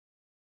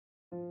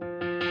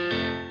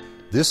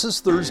This is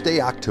Thursday,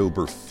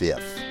 October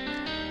 5th.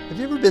 Have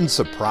you ever been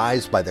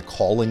surprised by the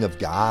calling of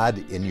God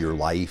in your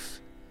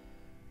life?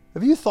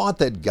 Have you thought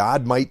that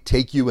God might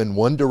take you in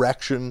one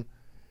direction,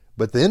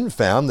 but then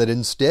found that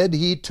instead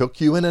He took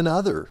you in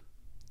another?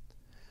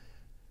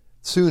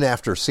 Soon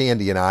after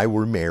Sandy and I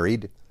were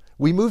married,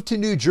 we moved to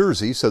New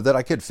Jersey so that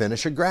I could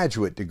finish a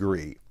graduate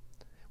degree.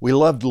 We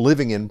loved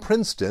living in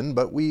Princeton,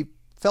 but we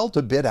felt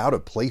a bit out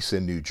of place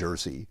in New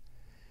Jersey.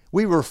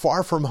 We were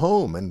far from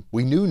home, and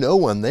we knew no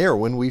one there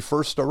when we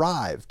first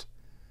arrived.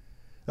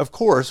 Of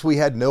course, we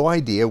had no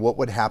idea what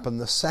would happen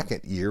the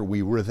second year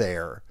we were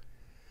there.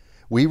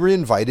 We were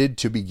invited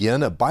to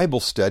begin a Bible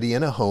study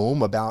in a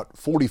home about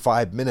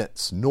 45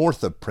 minutes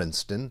north of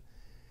Princeton,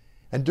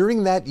 and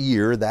during that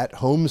year, that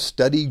home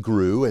study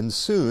grew, and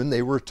soon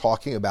they were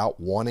talking about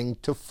wanting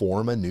to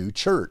form a new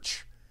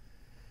church.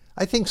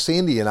 I think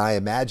Sandy and I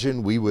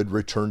imagined we would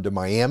return to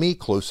Miami,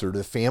 closer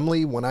to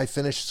family, when I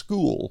finished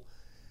school.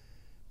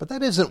 But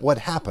that isn't what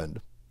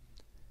happened.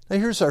 Now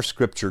here's our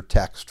scripture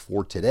text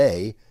for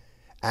today,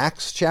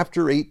 Acts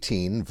chapter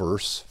 18,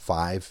 verse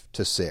 5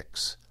 to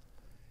 6.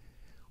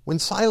 When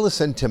Silas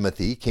and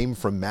Timothy came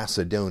from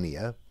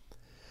Macedonia,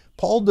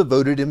 Paul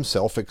devoted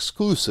himself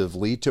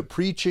exclusively to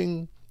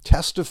preaching,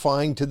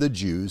 testifying to the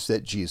Jews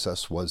that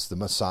Jesus was the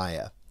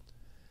Messiah.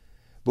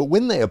 But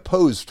when they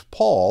opposed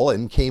Paul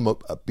and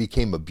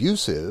became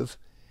abusive,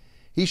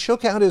 he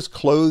shook out his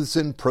clothes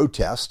in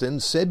protest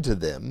and said to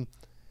them,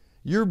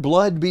 "Your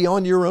blood be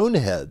on your own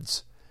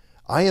heads.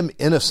 I am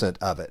innocent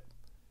of it.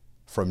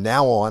 From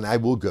now on I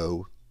will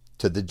go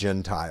to the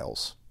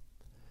Gentiles."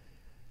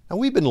 Now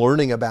we've been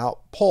learning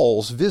about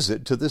Paul's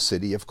visit to the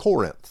city of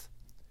Corinth.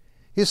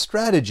 His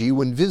strategy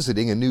when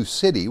visiting a new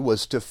city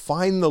was to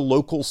find the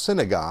local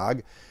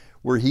synagogue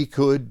where he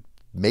could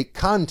make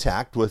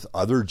contact with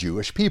other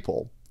Jewish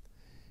people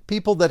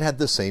that had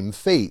the same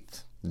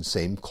faith and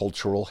same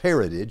cultural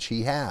heritage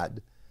he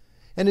had.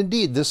 And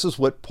indeed, this is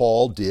what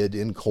Paul did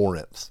in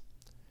Corinth.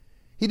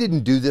 He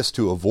didn't do this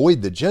to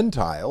avoid the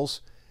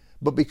Gentiles,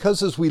 but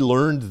because, as we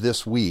learned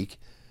this week,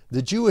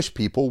 the Jewish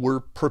people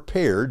were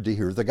prepared to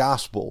hear the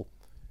gospel,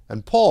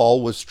 and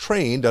Paul was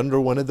trained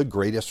under one of the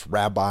greatest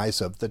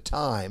rabbis of the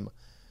time,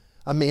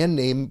 a man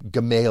named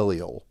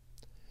Gamaliel.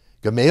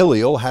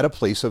 Gamaliel had a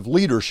place of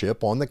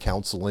leadership on the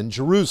council in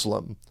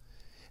Jerusalem,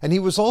 and he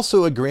was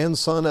also a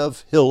grandson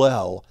of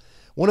Hillel,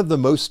 one of the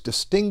most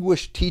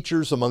distinguished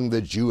teachers among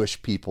the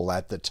Jewish people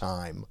at the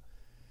time.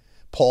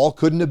 Paul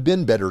couldn't have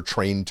been better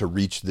trained to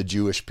reach the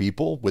Jewish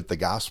people with the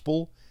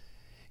gospel.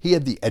 He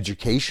had the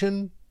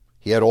education,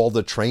 he had all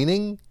the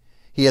training,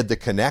 he had the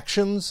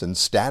connections and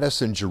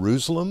status in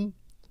Jerusalem.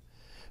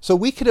 So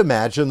we could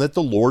imagine that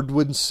the Lord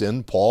would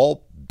send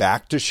Paul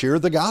back to share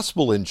the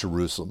gospel in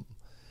Jerusalem,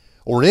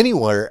 or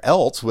anywhere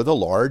else with a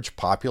large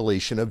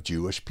population of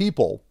Jewish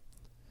people.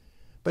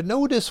 But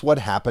notice what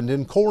happened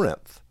in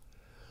Corinth.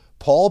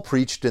 Paul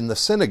preached in the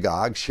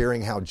synagogue,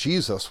 sharing how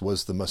Jesus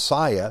was the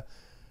Messiah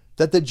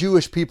that the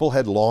Jewish people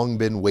had long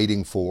been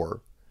waiting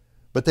for,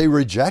 but they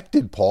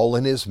rejected Paul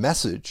and his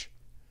message.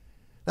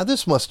 Now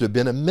this must have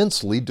been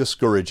immensely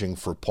discouraging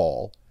for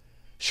Paul.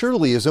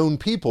 Surely his own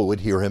people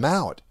would hear him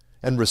out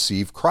and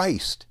receive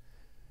Christ.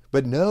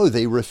 But no,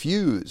 they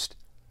refused.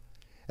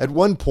 At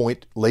one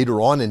point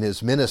later on in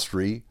his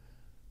ministry,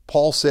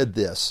 Paul said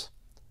this,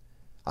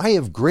 "I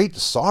have great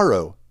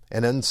sorrow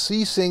and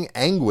unceasing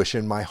anguish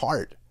in my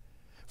heart,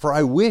 for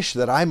I wish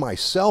that I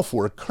myself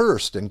were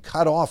cursed and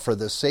cut off for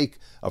the sake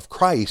of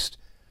Christ,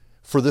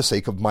 for the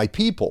sake of my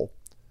people,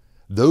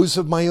 those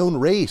of my own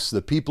race,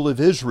 the people of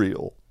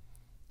Israel."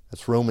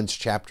 That's Romans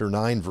chapter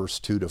 9, verse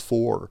 2 to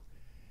 4.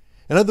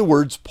 In other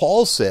words,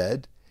 Paul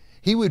said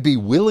he would be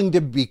willing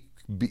to be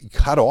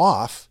cut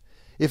off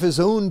if his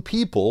own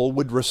people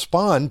would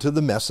respond to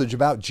the message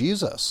about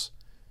Jesus.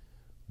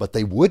 But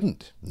they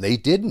wouldn't. They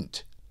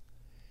didn't.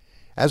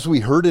 As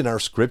we heard in our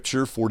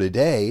scripture for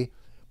today,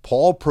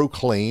 Paul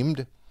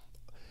proclaimed,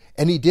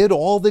 and he did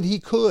all that he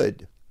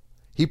could.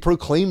 He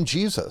proclaimed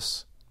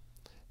Jesus.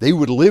 They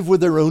would live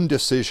with their own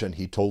decision,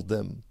 he told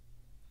them.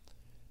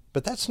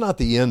 But that's not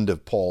the end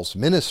of Paul's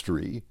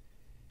ministry.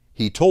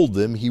 He told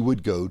them he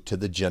would go to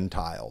the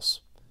Gentiles.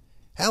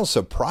 How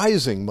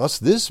surprising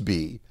must this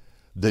be?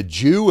 The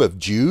Jew of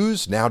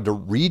Jews now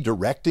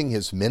redirecting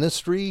his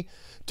ministry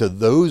to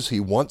those he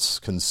once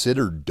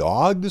considered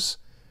dogs?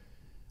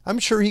 I'm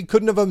sure he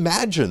couldn't have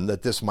imagined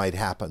that this might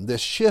happen,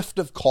 this shift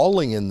of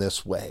calling in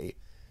this way.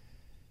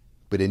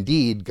 But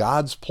indeed,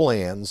 God's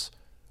plans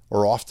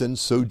are often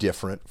so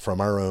different from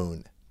our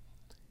own.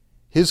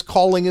 His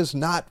calling is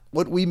not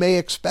what we may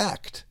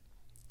expect.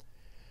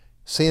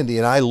 Sandy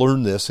and I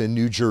learned this in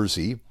New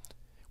Jersey.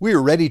 We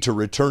were ready to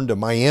return to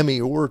Miami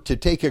or to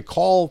take a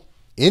call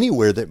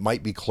anywhere that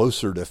might be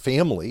closer to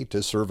family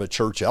to serve a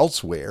church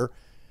elsewhere,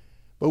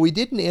 but we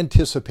didn't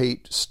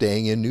anticipate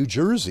staying in New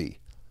Jersey.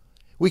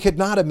 We could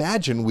not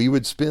imagine we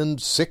would spend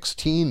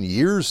 16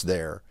 years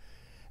there,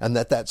 and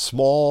that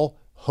small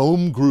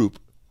home group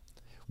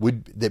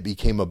that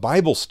became a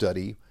Bible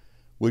study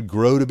would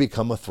grow to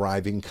become a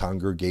thriving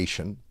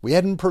congregation. We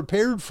hadn't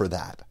prepared for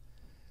that.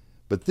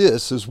 But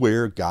this is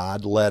where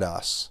God led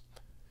us.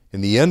 In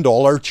the end,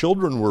 all our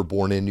children were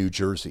born in New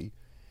Jersey,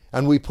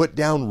 and we put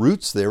down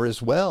roots there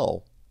as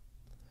well.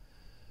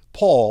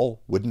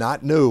 Paul would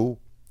not know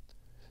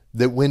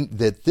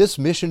that this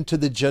mission to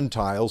the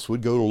Gentiles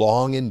would go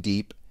long and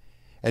deep,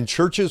 and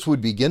churches would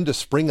begin to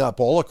spring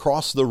up all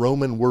across the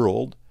Roman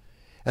world,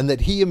 and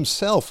that he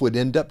himself would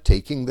end up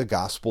taking the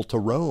gospel to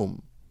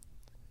Rome.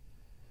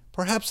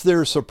 Perhaps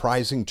there are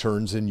surprising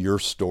turns in your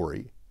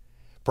story.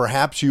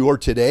 Perhaps you are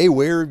today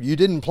where you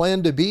didn't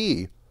plan to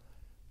be,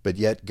 but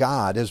yet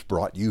God has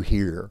brought you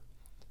here.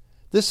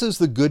 This is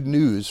good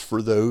news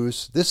for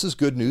those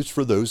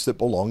that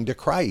belong to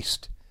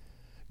Christ.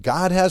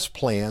 God has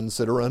plans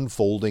that are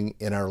unfolding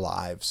in our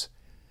lives.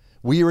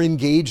 We are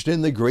engaged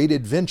in the great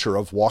adventure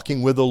of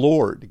walking with the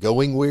Lord,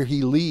 going where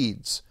He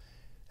leads,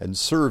 and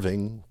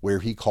serving where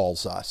He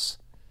calls us.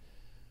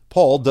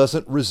 Paul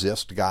doesn't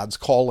resist God's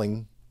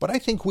calling, but I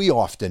think we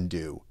often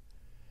do.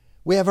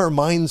 We have our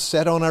minds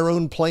set on our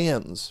own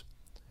plans.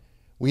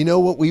 We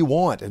know what we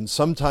want, and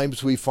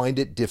sometimes we find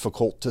it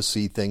difficult to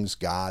see things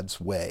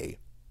God's way.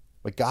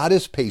 But God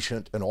is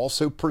patient and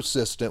also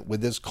persistent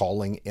with His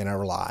calling in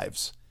our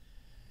lives.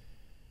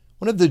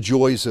 One of the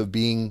joys of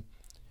being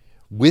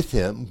with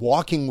Him,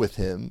 walking with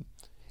Him,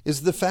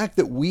 is the fact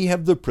that we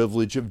have the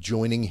privilege of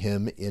joining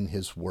Him in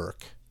His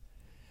work.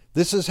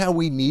 This is how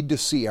we need to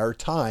see our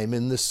time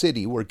in the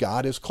city where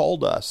God has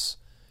called us,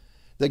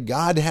 that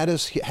God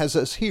has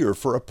us here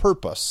for a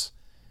purpose.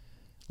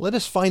 Let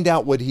us find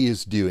out what He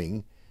is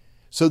doing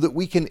so that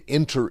we can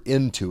enter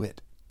into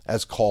it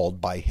as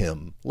called by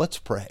Him. Let's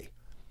pray.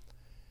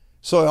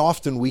 So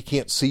often we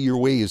can't see your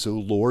ways, O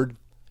Lord,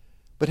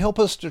 but help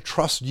us to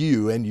trust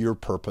you and your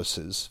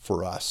purposes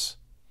for us.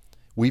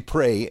 We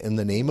pray in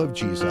the name of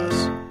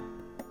Jesus.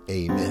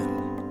 Amen.